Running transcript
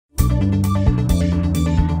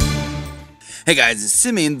Hey guys, it's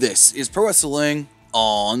Simmy and this is Pro Wrestling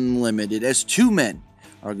Unlimited as two men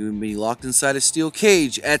are going to be locked inside a steel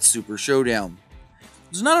cage at Super Showdown.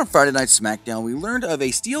 Tonight on Friday Night SmackDown, we learned of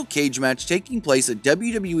a steel cage match taking place at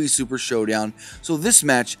WWE Super Showdown, so this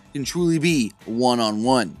match can truly be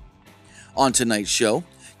one-on-one. On tonight's show,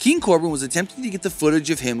 King Corbin was attempting to get the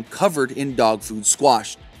footage of him covered in dog food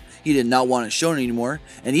squashed. He did not want it shown anymore,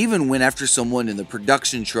 and even went after someone in the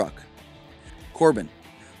production truck. Corbin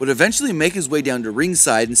would eventually make his way down to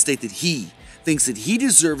ringside and state that he thinks that he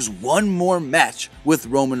deserves one more match with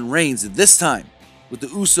Roman Reigns, this time with the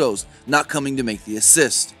Usos not coming to make the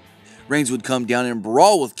assist. Reigns would come down and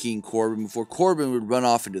brawl with King Corbin before Corbin would run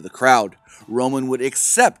off into the crowd. Roman would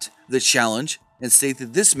accept the challenge and state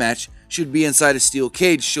that this match should be inside a steel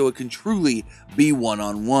cage so it can truly be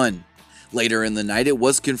one-on-one. Later in the night, it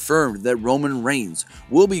was confirmed that Roman Reigns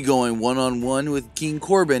will be going one-on-one with King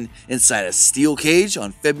Corbin inside a steel cage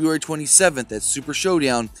on February 27th at Super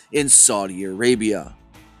Showdown in Saudi Arabia.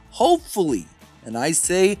 Hopefully, and I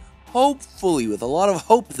say hopefully with a lot of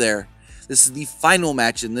hope there, this is the final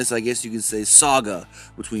match in this, I guess you could say, saga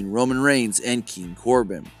between Roman Reigns and King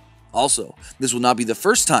Corbin. Also, this will not be the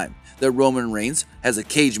first time that Roman Reigns has a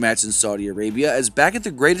cage match in Saudi Arabia, as back at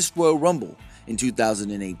the Greatest Royal Rumble in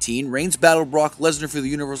 2018, Reigns battled Brock Lesnar for the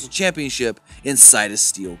Universal Championship inside a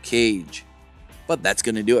steel cage. But that's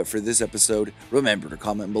going to do it for this episode. Remember to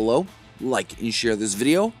comment below, like and share this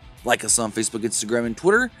video, like us on Facebook, Instagram, and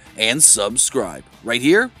Twitter, and subscribe right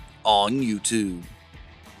here on YouTube.